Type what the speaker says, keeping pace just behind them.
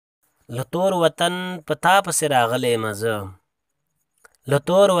له تور وطن په تا پسې راغلی یم زه، له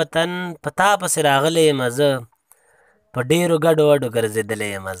تور وطن په تا پسې راغلی یم زه، په ډېرو ګډو وډو ګرځېدلی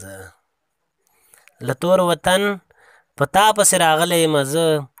یم زه. له تور وطن په تا پسې راغلی یم زه،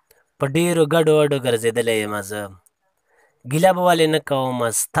 په ډېرو ګډو وډو ګرځېدلی یم زه. ګیله به ولې نه کومه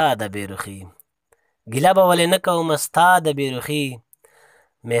ستا د بېرخي، ګیله به ولې نه کومه ستا د بېرخي،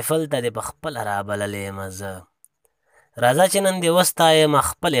 محفل ته دې په خپله رابللی یم زه. راځه چې نن دې وستایم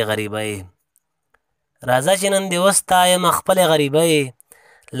خپلې غریبۍ، راځه چې نن دې وستایم خپلې غریبۍ،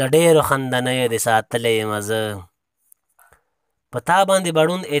 له ډېرو خندنیو دې ساتلی یم زه. په تا باندې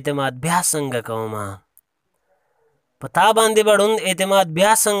بړوند اعتماد بیا څنګه کومه، په تا باندې بړوند اعتماد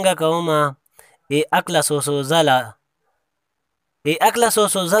بیا څنګه کومه، ای عقله څو څو ځله، ای عقله څو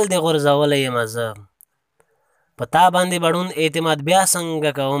څو ځل دې غورځولی یم زه. په تا باندې بړوند اعتماد بیا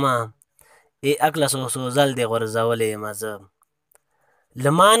څنګه کومه، ای عقله څو څو ځل دې غورځولی یم زه. له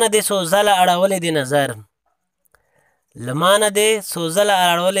ما نه دې څو ځله اړولی دې نظر، له ما نه دې څو ځله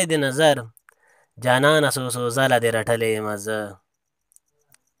اړولی دې نظر، جانانه څو څو ځله دې رټلی یم زه.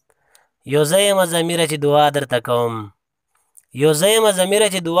 یو زه یمه ضمیره چې دعا درته کوم، یو زه یمه ضمیره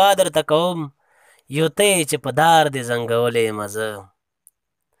چې دعا درته کوم، یو ته یې چې په دار دې زنګولی یم زه.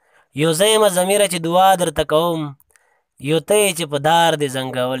 یو زه یمه ضمیره چې دعا درته کوم، یو ته یې چې په دار دې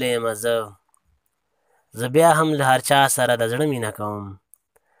زنګولی یم زه. زه بیا هم له هر چا سره د زړه مینه کوم،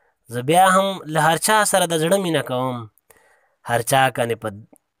 زه بیا هم له هر چا سره د زړه مینه کوم، هر چا کنې په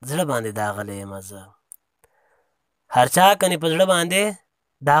زړه باندې داغلی یم زه، هر چا کنې په زړه باندې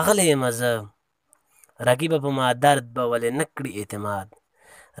داغلی یم زه. رقیبه په ما درد به ولې نه کړي اعتماد،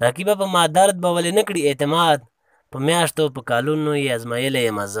 رقیبه په ما درد به ولې نه کړي اعتماد، په میاشتو په کالونو یې ازمایلی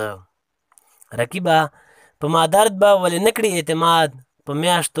یم زه. رقیبه په ما درد به ولې نه کړي اعتماد، په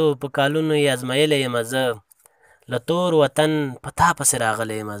میاشتو په کالونو یې ازمایلی یم زه. له تور وطن په تا پسې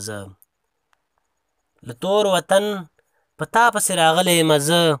راغلی یم زه، له تور وطن په تا پسې راغلی یم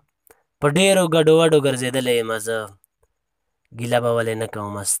زه، په ډېرو ګډو وډو ګرځېدلی یم زه. ګیله به ولې نه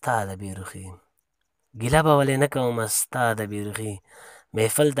کومه ستا د بېرخي، ګیله به ولې نه کومه ستا د بېرخي،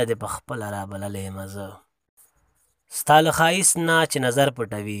 محفل ته دې په خپله رابللی یم زه. ستا له ښایست نه چې نظر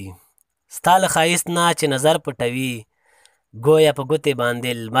پټوي، ستا له ښایست نه چې نظر پټوي، ګویا په ګوتې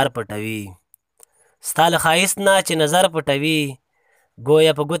باندې لمر پټوي. ستا له ښایست نه چې نظر پټوي،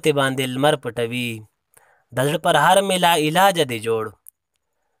 ګویا په ګوتې باندې لمر پټوي. د زړه پر هر مې لا علاجه دې جوړ،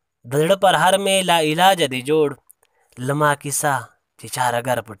 د زړه پر هر مې لا علاجه دې جوړ، له ما کیسه چې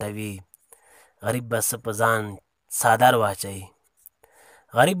چارهګر پټوي. غریب به څه په ځان څادر واچوي،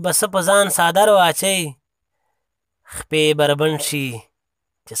 غریب به څه په ځان څادر واچوي، خپې بربنډ شي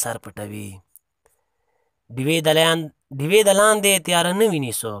چې سر پټوي. ډیوې د لاندې تیاره نه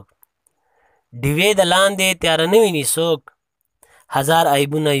ویني څوک، ډیوې د لاندې تیاره نه ویني څوک، هزار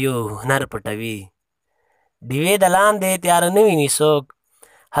عیبونه یو هنر پټوي. ډیوې د لاندې تیاره نه ویني څوک،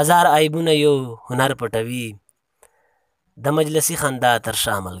 هزار عیبونه یو هنر پټوي. د مجلسي خندا تر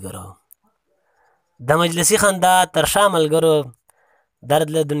شا ملګرو، د مجلسي خندا تر شا ملګرو، درد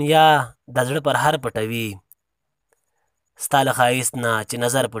له دنیا د زړه پر هر پټوي. ستا له ښایست نه چې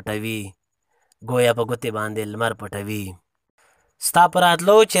نظر پټوي، ګویا په ګوتې باندې لمر پټوي. ستا په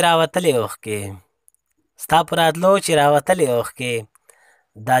راتلو چې راوتلې اوښکې، ستا په راتلو چې راوتلې اوښکې،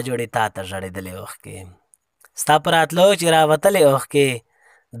 دا جوړې تا ته ژړېدلې اوښکې. ستا په راتلو چې راوتلې اوښکې،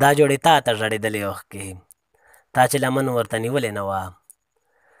 دا جوړې تا ته ژړېدلې اوښکې. تا چې لمن ورته نیولې نه وه،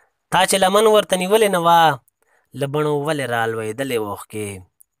 تا چې لمن ورته نیولې نه وه، له بڼو ولې رالوېدلې اوښکې.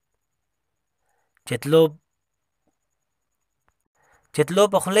 چې تلو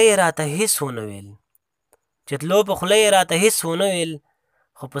په خوله یې راته هېڅ ونه ویل، چې تلو په خوله یې راته هېڅ ونه ویل،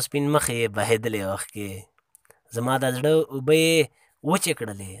 خو په سپین مخ یې بهېدلې اوښکې. زما د زړه اوبه یې وچې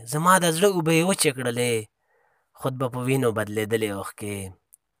کړلې، زما د زړه اوبه یې وچې کړلې، خود به په وینو بدلېدلې اوښکې.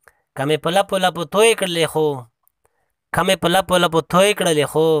 که مې په لپو لپو تویې کړلې خو، که مې په لپو لپو تویې کړلې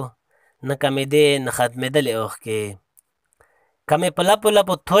خو، نه کمېدې نه ختمېدلې اوښکې. که مې په لپو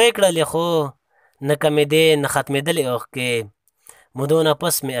لپو تویې کړلې خو، نه کمېدې نه ختمېدلې اوښکې. مودو نه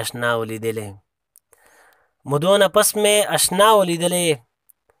پس مې اشنا ولیدلې، مودو نه پس مې اشنا ولیدلې،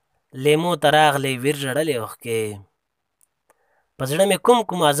 لیمو ته راغلې ویر ژړلې اوښکې. په زړه مې کوم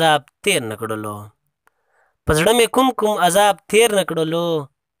کوم عذاب تېر نه کړلو، په زړه مې کوم کوم عذاب تېر نه کړلو،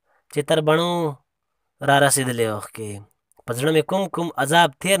 چې تر بڼو را رسېدلې اوښکې. په زړه مې کوم کوم عذاب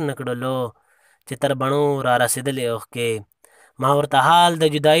تېر نه کړلو، چې تر بڼو را رسېدلې اوښکې. ما ورته حال د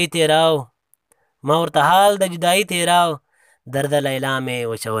جدایي تېراو، ما ورته حال د جدایي تېراو، درد لیلا مې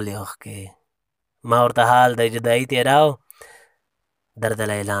وچولې اوښکې. ما ورته حال د جدایي تېراو، درد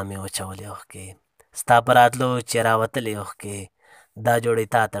لیلا مې وچولې اوښکې. ستا په راتلو چې راوتلې اوښکې، دا جوړې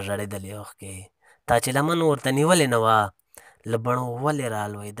تا ته ژړېدلې اوښکې، تا چې لمن ورته نیولې نه وه له بڼو ولې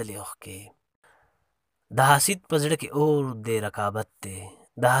رالوېدلې اوښکې. د حسید په زړه کې اور دی رقابت دی،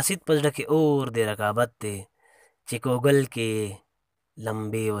 د حسید په زړه کې اور دی رقابت دی، چې کوګل کې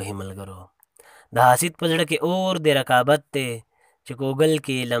لمبې وهي ملګرو. د حسید په زړه کې اور دی رقابت دی، چې کوګل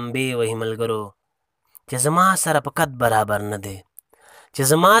کې لمبې وهي ملګرو. چې زما سره په قد برابر نه دی، چې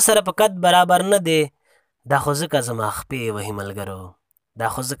زما سره په قد برابر نه دی، دا خو ځکه زما خپې وهي ملګرو، دا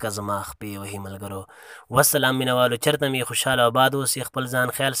خو ځکه زما خپې وهي ملګرو. والسلام مینوالو، چېرته مې خوشحاله آباد اوسئ، خپل ځان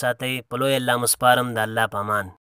خیال ساتئ، په لوی الله مو سپارم، د الله په امان.